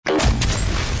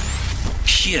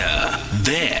Here,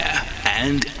 there,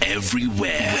 and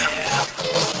everywhere.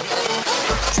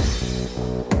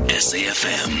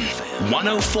 SAFM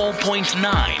 104.9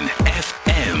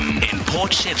 FM in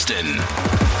Port Shepstone.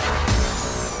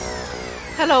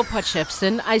 Hello, Port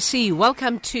Shepstone. I see you.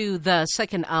 Welcome to the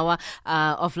second hour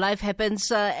of Life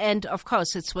Happens. And of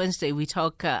course, it's Wednesday. We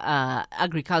talk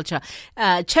agriculture.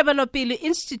 Tjhebelopele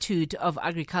Institute of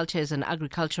Agriculture is an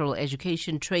agricultural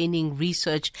education, training,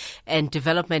 research, and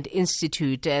development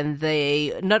institute. And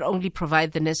they not only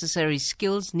provide the necessary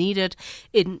skills needed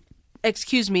in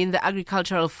the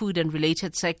agricultural, food and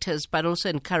related sectors, but also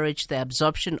encourage the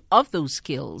absorption of those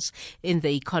skills in the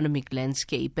economic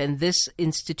landscape. And this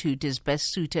institute is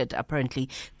best suited, apparently,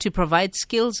 to provide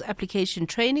skills application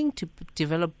training to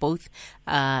develop both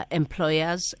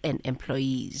employers and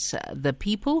employees. The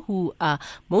people who are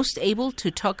most able to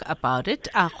talk about it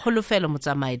are Kholofelo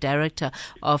Motsamai, director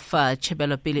of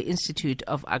Tjhebelopele Institute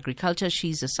of Agriculture.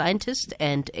 She's a scientist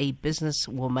and a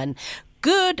businesswoman.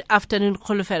 Good afternoon,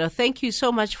 Kholofelo. Thank you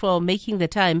so much for making the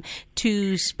time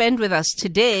to spend with us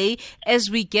today as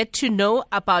we get to know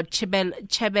about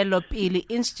Tjhebelopele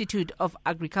Institute of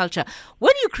Agriculture.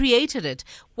 When you created it,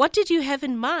 what did you have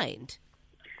in mind?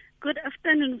 Good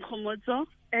afternoon, Khomozo.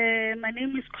 My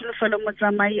name is Kholofelo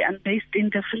Motsamai. I'm based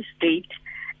in the Free State.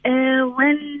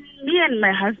 When me and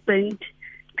my husband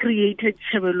created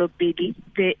Tjhebelopele,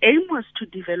 the aim was to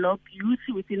develop youth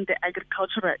within the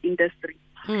agricultural industry.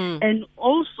 And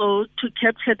also to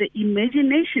capture the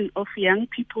imagination of young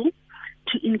people,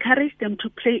 to encourage them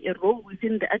to play a role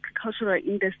within the agricultural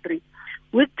industry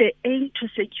with the aim to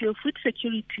secure food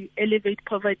security, elevate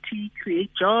poverty, create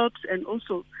jobs, and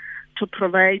also to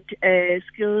provide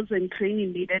skills and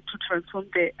training needed to transform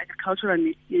the agricultural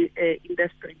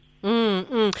industry.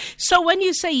 So when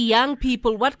you say young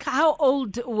people, how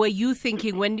old were you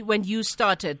thinking when you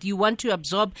started? You want to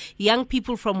absorb young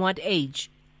people from what age?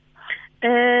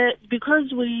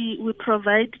 Because we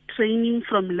provide training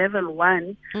from level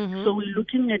 1, so we're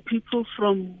looking at people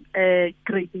from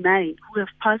grade 9 who have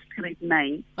passed grade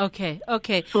 9. Okay.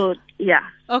 So, yeah.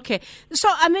 Okay. So,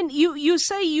 I mean, you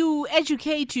say you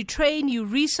educate, you train, you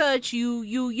research,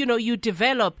 you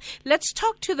develop. Let's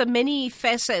talk to the many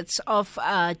facets of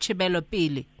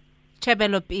Tjhebelopele.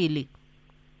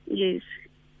 Yes.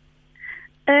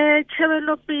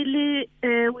 Tjhebelopele,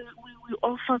 we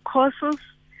offer courses,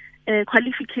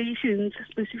 qualifications,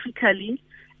 specifically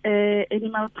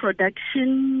animal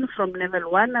production from level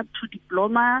 1 up to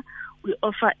diploma. We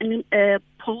offer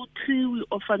poultry, we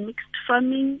offer mixed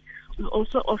farming, we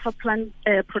also offer plant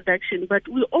production, but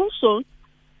we also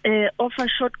offer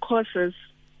short courses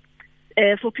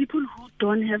for people who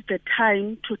don't have the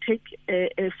time to take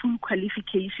a full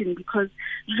qualification, because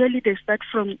usually they start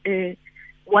from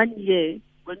 1 year.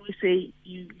 When we say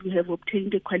you have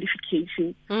obtained a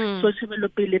qualification. So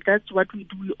Tjhebelopele, that's what we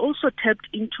do. We also tapped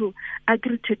into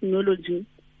agri-technology,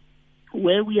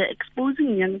 where we are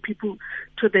exposing young people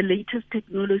to the latest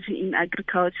technology in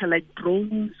agriculture, like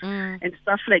drones and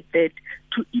stuff like that,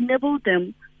 to enable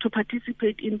them to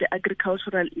participate in the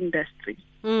agricultural industry.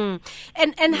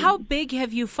 And how big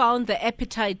have you found the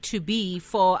appetite to be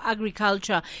for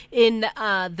agriculture in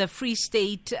the Free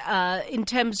State in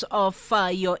terms of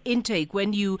your intake?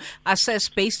 When you assess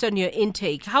based on your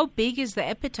intake, how big is the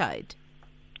appetite?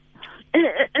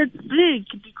 It's big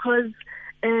because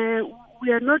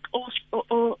we are not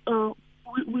also,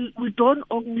 we don't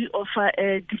only offer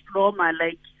a diploma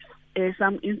like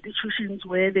some institutions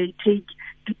where they take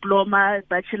diploma,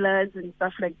 bachelors, and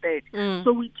stuff like that.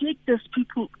 So we take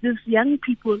these young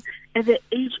people at the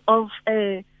age of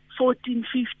 14,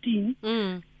 15,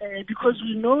 because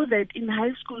we know that in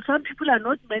high school, some people are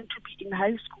not meant to be in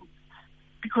high school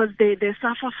because they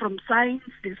suffer from science,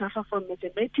 they suffer from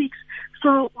mathematics.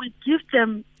 So we give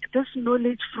them this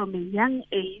knowledge from a young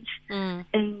age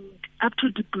and up to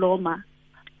diploma.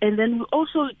 And then we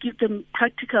also give them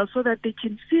practical so that they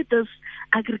can see this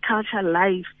agriculture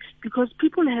life, because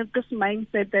people have this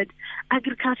mindset that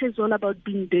agriculture is all about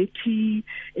being dirty.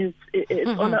 It's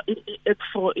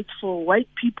for white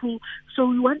people. So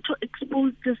we want to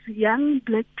expose these young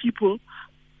black people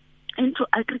into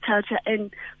agriculture,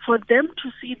 and for them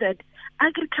to see that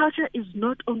agriculture is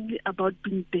not only about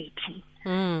being dirty.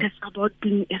 It's about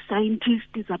being a scientist.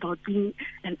 It's about being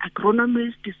an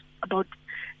agronomist. It's about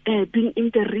being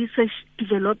in the research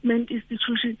development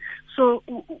institution. So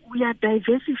we are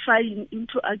diversifying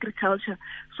into agriculture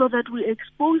so that we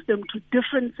expose them to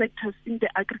different sectors in the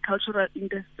agricultural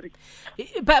industry.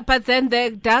 But then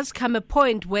there does come a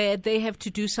point where they have to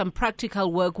do some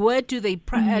practical work. Where do they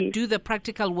do the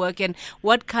practical work, and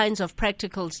what kinds of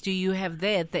practicals do you have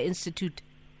there at the Institute?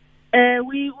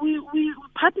 We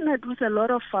partnered with a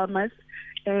lot of farmers.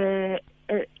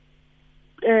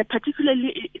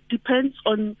 Particularly, it depends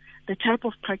on the type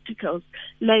of practicals.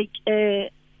 Like,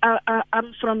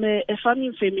 I'm from a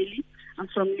farming family. I'm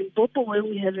from Limpopo, where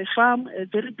we have a farm, a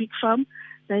very big farm,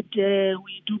 that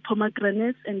we do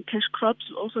pomegranates and cash crops.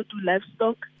 We also do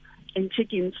livestock and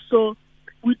chickens. So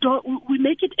we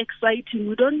make it exciting.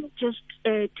 We don't just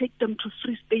take them to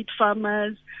Free State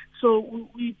farmers. So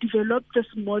we developed this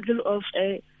model of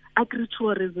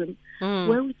agritourism,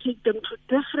 where we take them to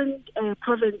different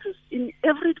provinces. In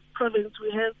every province,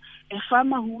 we have a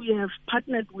farmer who we have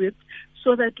partnered with,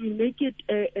 so that we make it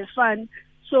a fun.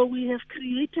 So we have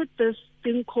created this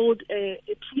thing called a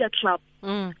tier club.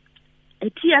 A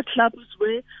tier club is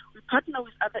where we partner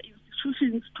with other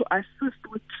institutions to assist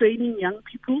with training young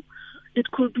people. It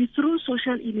could be through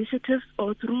social initiatives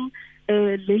or through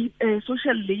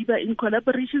social labor in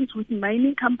collaborations with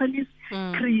mining companies,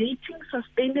 creating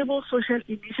sustainable social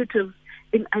initiatives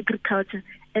in agriculture,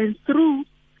 and through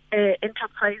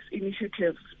enterprise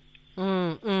initiatives.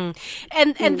 And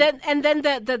then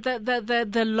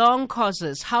the long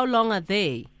courses, how long are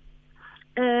they?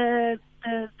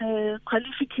 The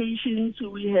qualifications,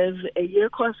 we have a year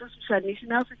courses, which are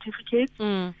national certificates,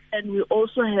 and we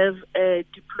also have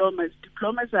diplomas.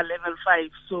 Diplomas are level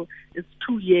 5, so it's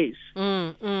 2 years.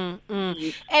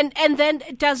 Yes. And then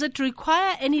does it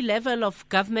require any level of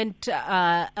government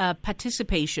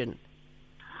participation?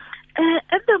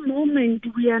 At the moment,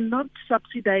 we are not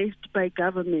subsidized by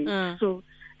government, so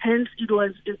hence it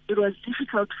was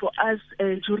difficult for us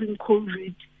during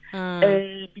COVID.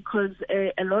 Because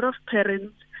a lot of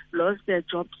parents lost their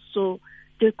jobs, so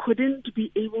they couldn't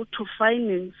be able to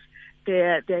finance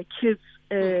their kids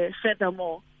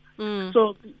furthermore.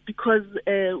 So because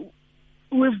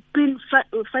we've been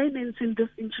financing this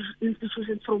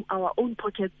institution from our own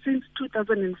pocket since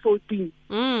 2014.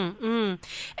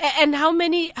 And how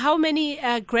many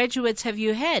graduates have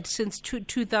you had since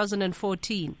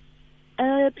 2014?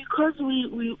 Because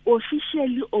we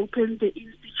officially opened the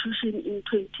institution in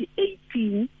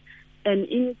 2018, and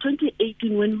in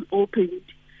 2018 when we opened,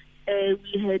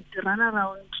 we had run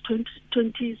around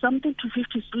 20 something to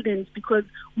 50 students, because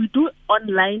we do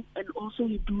online and also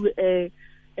we do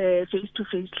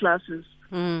face-to-face classes.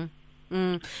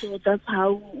 So that's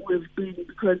how we've been,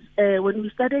 because when we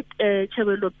started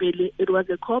Tjhebelopele, it was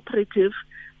a cooperative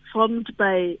formed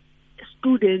by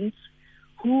students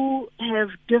who have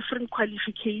different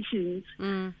qualifications,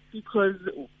 because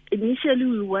initially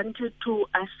we wanted to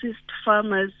assist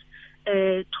farmers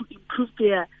to improve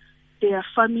their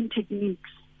farming techniques.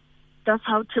 That's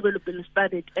how Tjhebelopele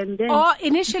started. And then,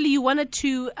 initially you wanted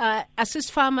to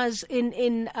assist farmers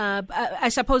in I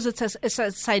suppose it's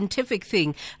a scientific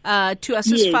thing, to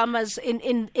assist farmers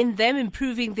in them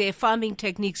improving their farming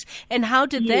techniques. And how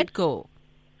did that go?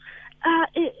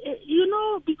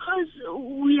 Because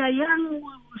we are young,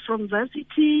 we're from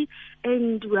varsity,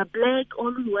 and we are black,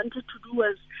 all we wanted to do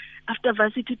was, after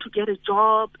varsity, to get a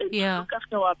job and to look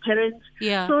after our parents.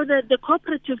 So the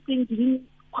cooperative thing didn't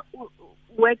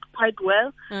work quite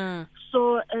well.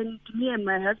 So, and me and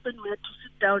my husband, we had to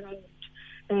sit down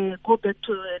and go back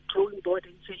to a drawing board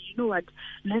and say, you know what,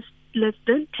 let's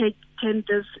then turn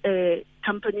this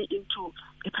company into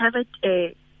a private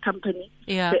company,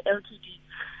 the LTD.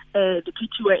 The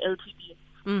PTY LTD.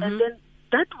 And then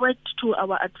that worked to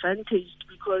our advantage,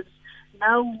 because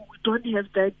now we don't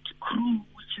have that crew,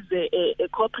 which is a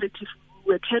cooperative.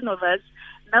 We're 10 of us.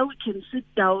 Now we can sit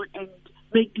down and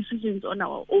make decisions on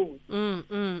our own.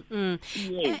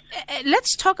 Yes.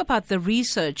 Let's talk about the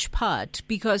research part,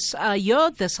 because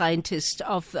you're the scientist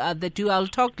of the two. I'll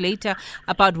talk later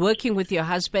about working with your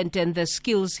husband and the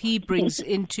skills he brings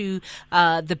into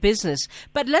the business.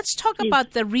 But let's talk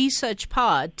about the research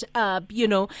part.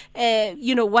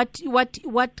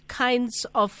 What kinds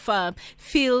of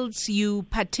fields you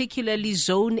particularly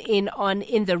zone in on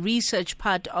in the research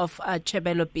part of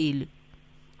Tjhebelopele?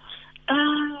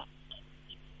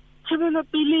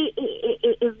 Tjhebelopele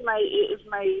is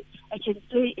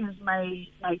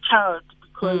my child,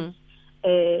 because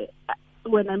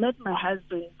when I met my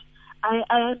husband, I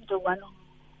am the one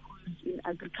who's in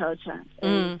agriculture,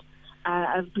 and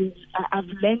I've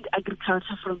learned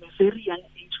agriculture from a very young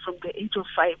age, from the age of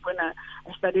 5, when I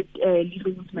started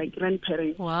living with my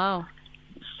grandparents. Wow!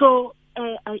 So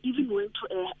I even went to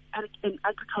an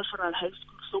agricultural high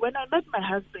school. So when I met my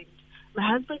husband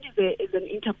is an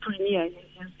entrepreneur.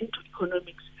 He's into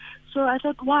economics. So I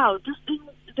thought, wow, these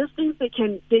things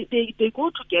they go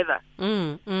together.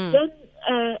 Then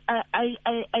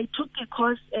I took a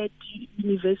course at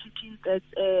university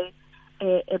that's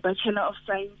a Bachelor of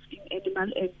Science in Animal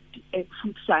and and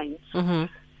food science. Mm-hmm.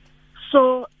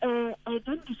 So I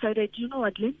then decided, you know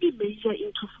what, let me major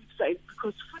into food science,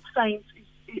 because food science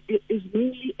is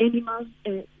mainly animals.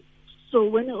 So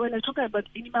when I talk about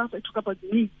animals, I talk about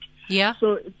meat. Yeah.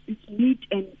 So it's meat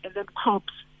and then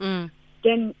crops. Mm.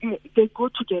 Then they go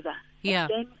together. Yeah.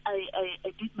 And then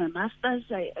I did my master's.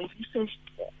 I researched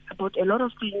about a lot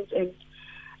of things, and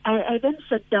I then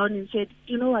sat down and said,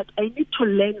 you know what, I need to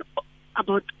learn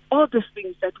about all these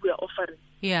things that we are offering.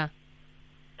 Yeah.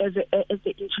 As the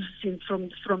institution, from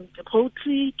the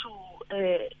poultry to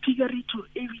piggery to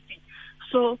everything.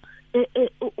 So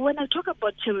when I talk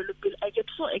about Tjhebelopele, I get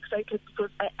so excited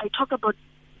because I talk about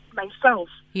myself.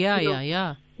 Yeah, you know?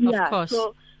 yeah. Yeah, of course.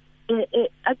 So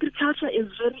agriculture is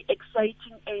very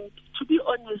exciting, and to be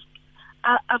honest,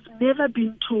 I've never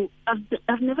been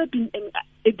in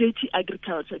a dirty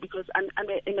agriculture, because I'm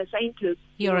a scientist.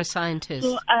 You're a scientist.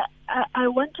 So I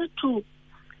wanted to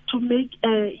make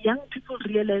young people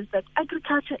realize that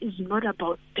agriculture is not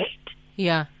about dirt.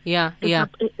 Yeah.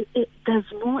 There's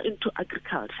more into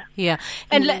agriculture. Yeah,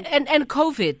 and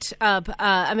COVID.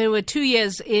 I mean, we're 2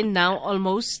 years in now,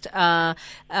 almost.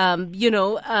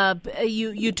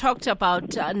 You talked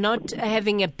about not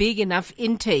having a big enough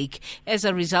intake as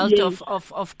a result Yes.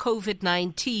 of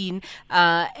COVID-19,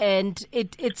 and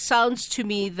it sounds to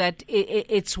me that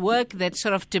it's work that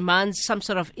sort of demands some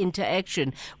sort of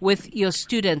interaction with your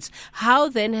students. How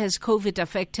then has COVID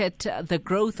affected the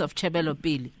growth of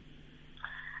Tjhebelopele?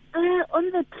 On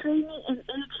the training and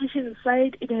education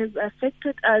side, it has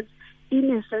affected us in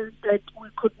a sense that we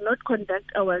could not conduct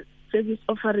our service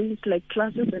offerings like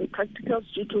classes and practicals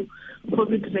due to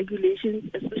COVID regulations,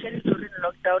 especially during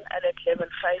lockdown and at level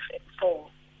 5 and 4.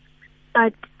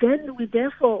 But then we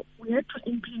had to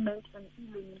implement an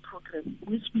e-learning program,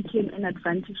 which became an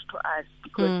advantage to us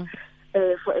because,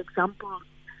 for example,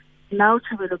 now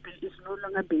Tjhebelopele is no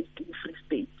longer based in Free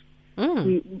State.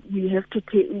 We have to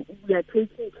we are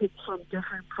taking kids from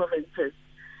different provinces,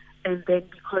 and then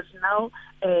because now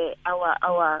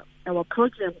our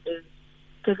program is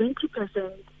 70%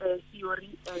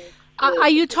 theory and. Are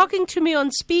you talking to me on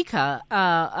speaker,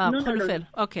 Kholofelo?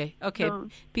 No. Okay. No.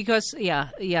 Because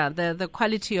the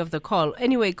quality of the call.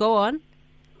 Anyway, go on.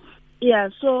 Yeah.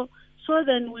 So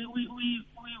then we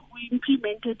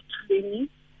implemented training,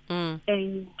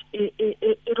 and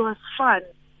it was fun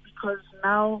because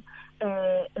now.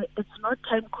 It's not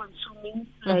time consuming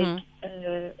like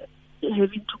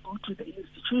having to go to the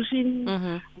institution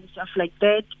and stuff like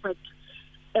that, but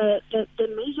the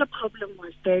major problem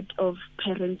was that of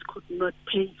parents could not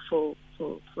pay for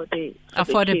the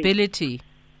affordability.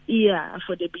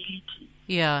 Affordability.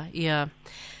 Yeah.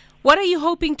 What are you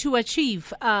hoping to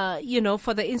achieve,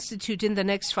 for the Institute in the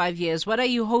next 5 years? What are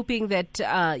you hoping that,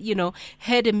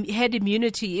 herd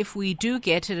immunity, if we do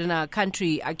get it in our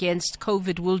country against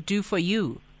COVID, will do for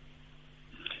you?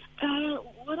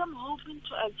 What I'm hoping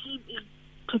to achieve is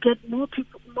to get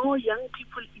more young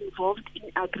people involved in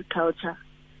agriculture.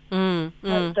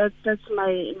 That's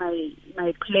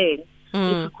my plan.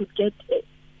 If we could get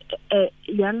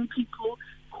young people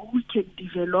who we can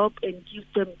develop and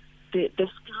give them the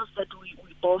skills that we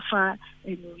offer,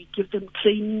 and we give them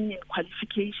training and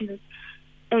qualifications,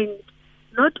 and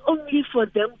not only for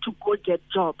them to go get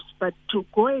jobs, but to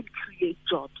go and create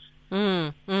jobs.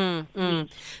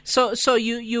 So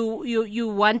you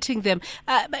wanting them.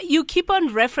 But you keep on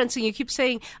referencing. You keep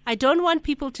saying, I don't want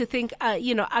people to think,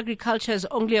 agriculture is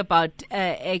only about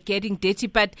getting dirty.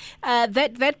 But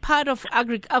that part of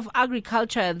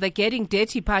agriculture, the getting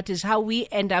dirty part, is how we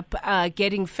end up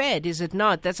getting fed, is it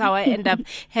not? That's how I end up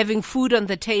having food on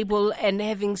the table and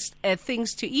having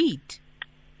things to eat.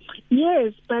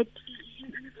 Yes, but you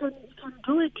can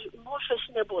do it more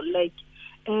fashionable, like.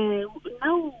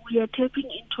 Now we are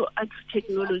tapping into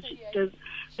agri-technology.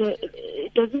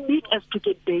 It doesn't need us to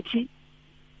get dirty.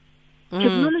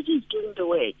 Technology is doing the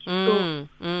work.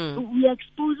 So we are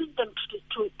exposing them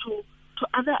to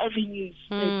other avenues,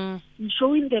 and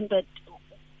showing them that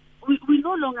we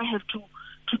no longer have to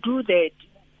do that.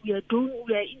 We are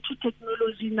into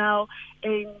technology now,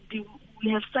 and we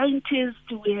have scientists.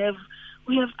 We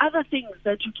have other things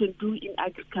that you can do in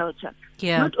agriculture.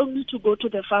 Yeah. Not only to go to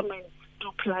the farm and do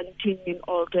planting and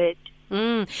all that.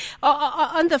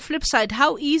 On the flip side,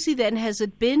 how easy then has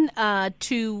it been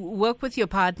to work with your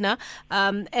partner,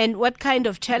 and what kind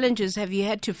of challenges have you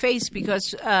had to face?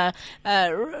 Because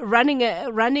running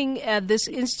this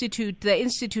institute, the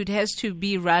institute has to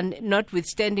be run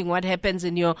notwithstanding what happens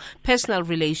in your personal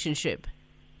relationship.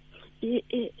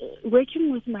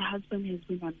 Working with my husband has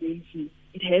been amazing.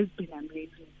 It has been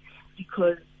amazing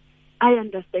because I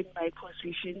understand my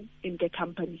position in the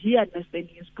company. He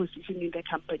understands his position in the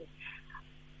company.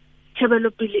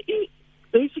 Tjhebelopele,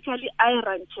 basically, I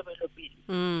run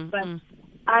Tjhebelopele, but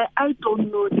I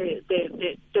don't know the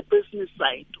business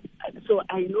side. So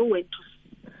I know when to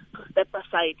step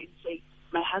aside and say,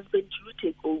 my husband, you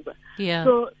take over. Yeah.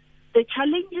 So the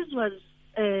challenges was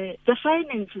the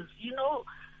finances,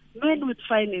 men with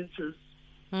finances.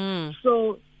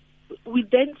 So we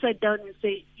then sat down and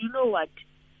say, you know what,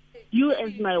 you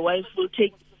as my wife will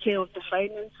take care of the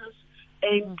finances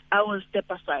and I will step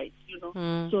aside,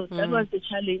 So that was the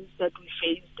challenge that we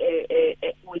faced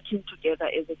working together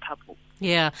as a couple.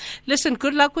 Yeah. Listen,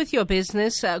 good luck with your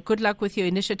business. Good luck with your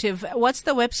initiative. What's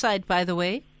the website, by the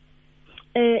way?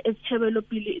 It's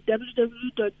Tjhebelopele,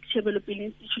 www.Tjhebelopele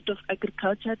Institute of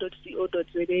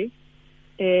Agriculture.co.za.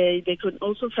 They can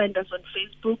also find us on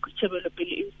Facebook,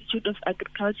 Tjhebelopele Institute of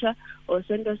Agriculture, or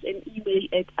send us an email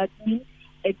at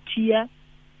admin@tia.sa.co.za.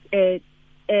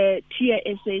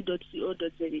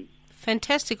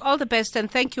 Fantastic. All the best, and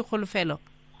thank you, Kholofelo.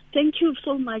 Thank you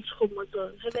so much,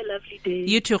 Khomozo. Have a lovely day.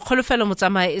 You too. Kholofelo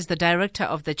Motsamai is the director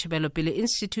of the Tjhebelopele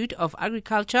Institute of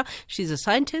Agriculture. She's a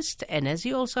scientist, and as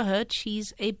you also heard,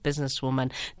 she's a businesswoman.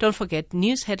 Don't forget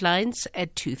news headlines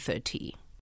at 2:30.